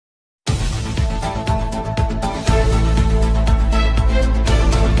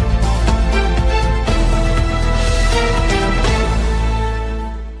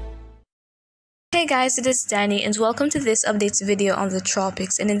Hey guys, it is Dani and welcome to this updates video on the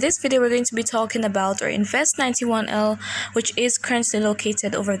tropics. And in this video we're going to be talking about our Invest 91L, which is currently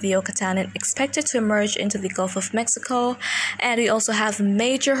located over the Yucatan and expected to emerge into the Gulf of Mexico. And we also have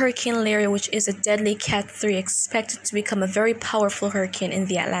Major Hurricane Larry, which is a deadly Cat 3 expected to become a very powerful hurricane in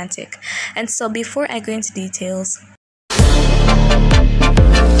the Atlantic. And so before I go into details,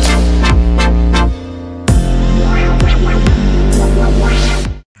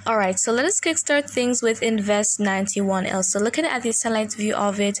 Alright, so let us kickstart things with Invest 91L. So looking at the satellite view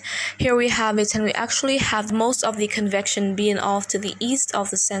of it, here we have it, and we actually have most of the convection being off to the east of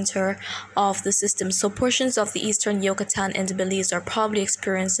the center of the system. So portions of the eastern Yucatan and Belize are probably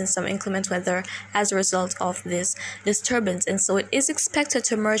experiencing some inclement weather as a result of this disturbance. And so it is expected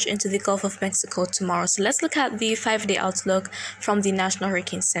to emerge into the Gulf of Mexico tomorrow. So let's look at the 5-day outlook from the National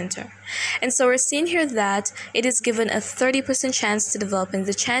Hurricane Center. And so we're seeing here that it is given a 30% chance to develop, and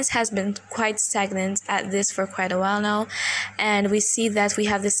the chance has been quite stagnant at this for quite a while now. And we see that we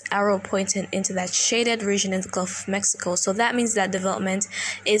have this arrow pointing into that shaded region in the Gulf of Mexico. So that means that development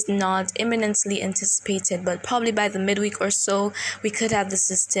is not imminently anticipated, but probably by the midweek or so we could have the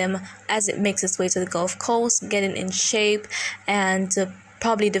system as it makes its way to the Gulf Coast getting in shape and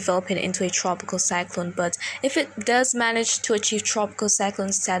probably developing into a tropical cyclone. But if it does manage to achieve tropical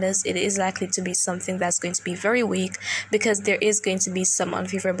cyclone status, it is likely to be something that's going to be very weak, because there is going to be some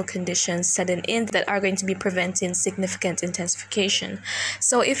unfavorable conditions setting in that are going to be preventing significant intensification.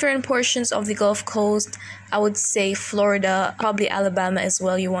 So if you're in portions of the Gulf Coast, I would say Florida, probably Alabama as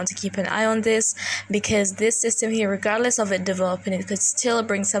well, you want to keep an eye on this, because this system here, regardless of it developing, it could still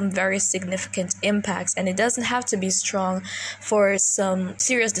bring some very significant impacts, and it doesn't have to be strong for some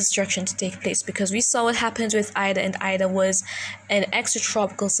serious destruction to take place, because we saw what happened with Ida, and Ida was an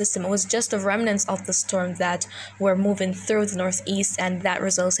extratropical system. It was just the remnants of the storm that were moving through the northeast, and that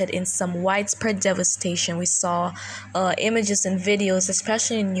resulted in some widespread devastation. We saw images and videos,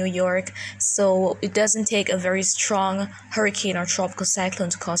 especially in New York. So it doesn't take a very strong hurricane or tropical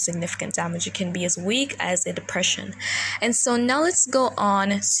cyclone to cause significant damage. It can be as weak as a depression. And so now let's go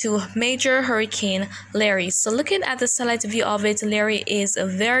on to Major Hurricane Larry. So looking at the satellite view of it, Larry is a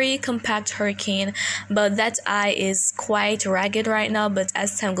very compact hurricane, but that eye is quite ragged right now. But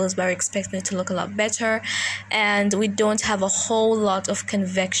as time goes by, we're expecting it to look a lot better, and we don't have a whole lot of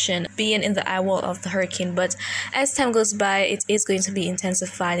convection being in the eye wall of the hurricane. But as time goes by, it is going to be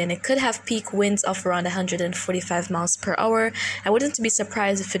intensified, and it could have peak winds of around 145 miles per hour. I wouldn't be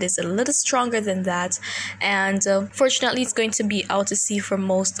surprised if it is a little stronger than that. And fortunately, it's going to be out to sea for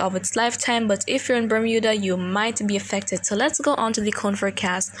most of its lifetime, but if you're in Bermuda, you might be affected. So let's go on to the cone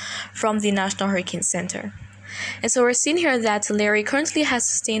forecast from the National Hurricane Center. And so we're seeing here that Larry currently has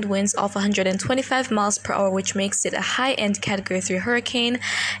sustained winds of 125 miles per hour, which makes it a high-end Category 3 hurricane,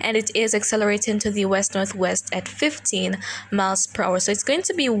 and it is accelerating to the west-northwest at 15 miles per hour. So it's going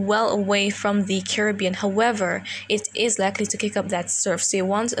to be well away from the Caribbean. However, it is likely to kick up that surf, so you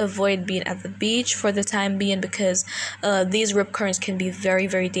want to avoid being at the beach for the time being, because these rip currents can be very,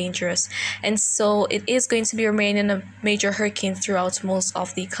 very dangerous. And so it is going to be remaining a major hurricane throughout most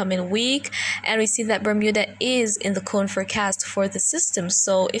of the coming week, and we see that Bermuda is in the cone forecast for the system.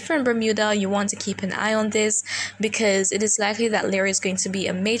 So if you're in Bermuda, you want to keep an eye on this, because it is likely that Larry is going to be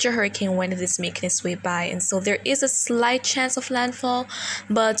a major hurricane when it is making its way by. And so there is a slight chance of landfall,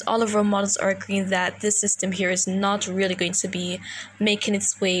 but all of our models are agreeing that this system here is not really going to be making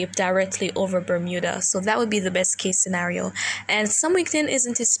its way directly over Bermuda. So that would be the best case scenario. And some weakening is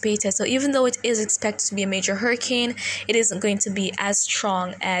anticipated, so even though it is expected to be a major hurricane, it isn't going to be as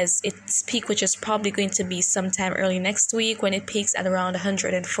strong as its peak, which is probably going to be sometime early next week, when it peaks at around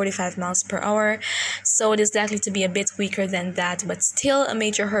 145 miles per hour. So it is likely to be a bit weaker than that, but still a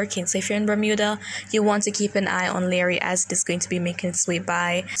major hurricane. So if you're in Bermuda, you want to keep an eye on Larry, as it is going to be making its way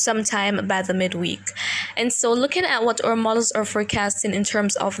by sometime by the midweek. And so looking at what our models are forecasting in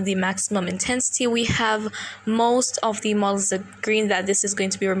terms of the maximum intensity, we have most of the models agreeing that this is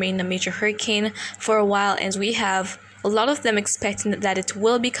going to be remaining a major hurricane for a while, and we have a lot of them expecting that it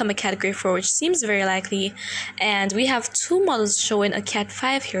will become a Category 4, which seems very likely. And we have two models showing a Cat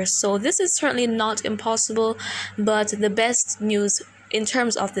 5 here. So this is certainly not impossible, but the best news in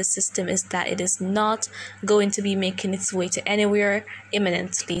terms of this system is that it is not going to be making its way to anywhere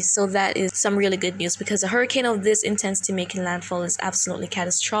imminently. So that is some really good news, because a hurricane of this intensity making landfall is absolutely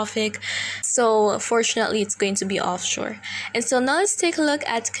catastrophic. So fortunately, it's going to be offshore. And so now let's take a look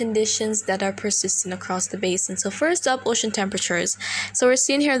at conditions that are persistent across the basin. So first up, ocean temperatures. So we're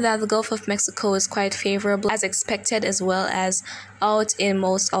seeing here that the Gulf of Mexico is quite favorable as expected, as well as out in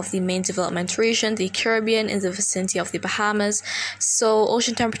most of the main development region, the Caribbean, in the vicinity of the Bahamas. So So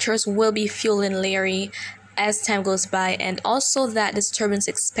ocean temperatures will be fueling Larry as time goes by, and also that disturbance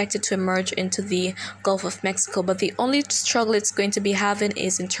expected to emerge into the Gulf of Mexico. But the only struggle it's going to be having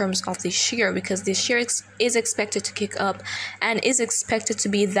is in terms of the shear, because the shear is expected to kick up and is expected to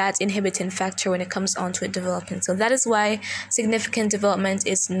be that inhibiting factor when it comes on to it developing. So that is why significant development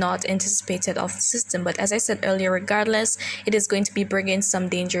is not anticipated of the system. But as I said earlier, regardless, it is going to be bringing some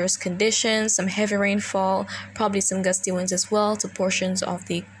dangerous conditions, some heavy rainfall, probably some gusty winds as well to portions of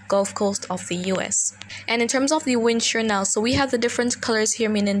the Gulf Coast of the US. And in terms of the wind shear now, so we have the different colors here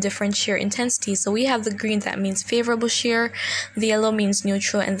meaning different shear intensity. So we have the green, that means favorable shear, the yellow means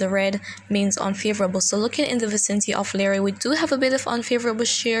neutral, and the red means unfavorable. So looking in the vicinity of Larry, we do have a bit of unfavorable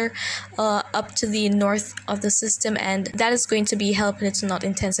shear up to the north of the system, and that is going to be helping it to not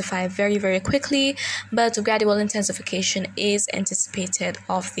intensify very, very quickly, but gradual intensification is anticipated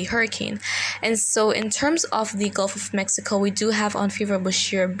of the hurricane. And so in terms of the Gulf of Mexico, we do have unfavorable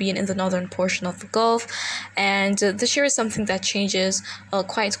shear being in the northern portion of the Gulf, and the shear is something that changes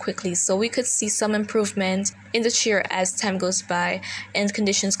quite quickly. So we could see some improvement in the shear as time goes by, and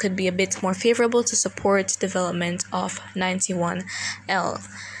conditions could be a bit more favorable to support development of 91L.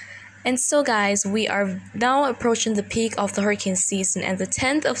 And so guys, we are now approaching the peak of the hurricane season, and the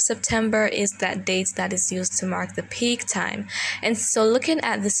 10th of September is that date that is used to mark the peak time. And so looking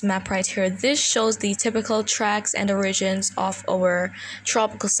at this map right here, this shows the typical tracks and origins of our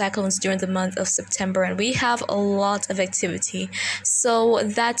tropical cyclones during the month of September, and we have a lot of activity. So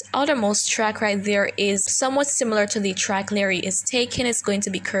that outermost track right there is somewhat similar to the track Larry is taking. It's going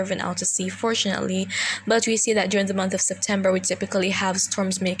to be curving out to sea, fortunately, but we see that during the month of September we typically have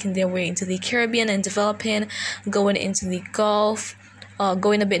storms making their way into the Caribbean and developing, going into the Gulf,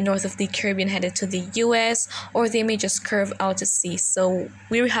 going a bit north of the Caribbean headed to the US, or they may just curve out to sea. So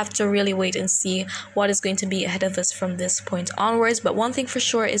we have to really wait and see what is going to be ahead of us from this point onwards. But one thing for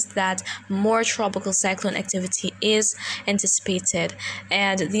sure is that more tropical cyclone activity is anticipated,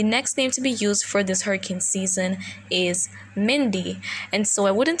 and the next name to be used for this hurricane season is Mindy. And so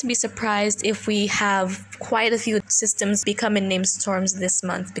I wouldn't be surprised if we have quite a few systems becoming named storms this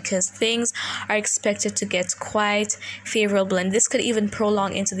month, because things are expected to get quite favorable, and this could even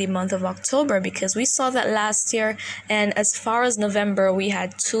prolong into the month of October, because we saw that last year, and as far as November we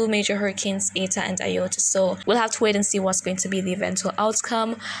had two major hurricanes, Eta and Iota. So we'll have to wait and see what's going to be the eventual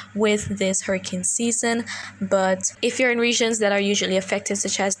outcome with this hurricane season. But if you're in regions that are usually affected,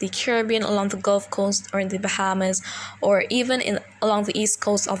 such as the Caribbean, along the Gulf Coast, or in the Bahamas, or even along the east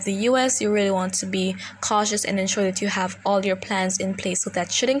coast of the US, you really want to be cautious and ensure that you have all your plans in place, so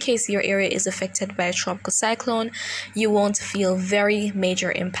that should in case your area is affected by a tropical cyclone, you won't feel very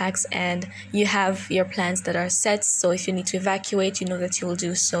major impacts and you have your plans that are set. So if you need to evacuate, you know that you will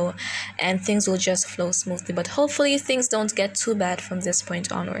do so and things will just flow smoothly. But hopefully things don't get too bad from this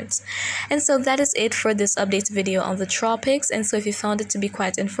point onwards. And so that is it for this update video on the tropics. And so if you found it to be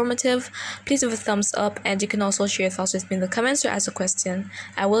quite informative, please give a thumbs up, and you can also share your thoughts with me in the comments or ask a question.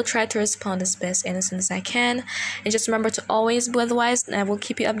 I will try to respond as best and as soon as I can. And just remember to always be weather-wise, and I will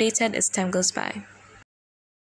keep you updated as time goes by.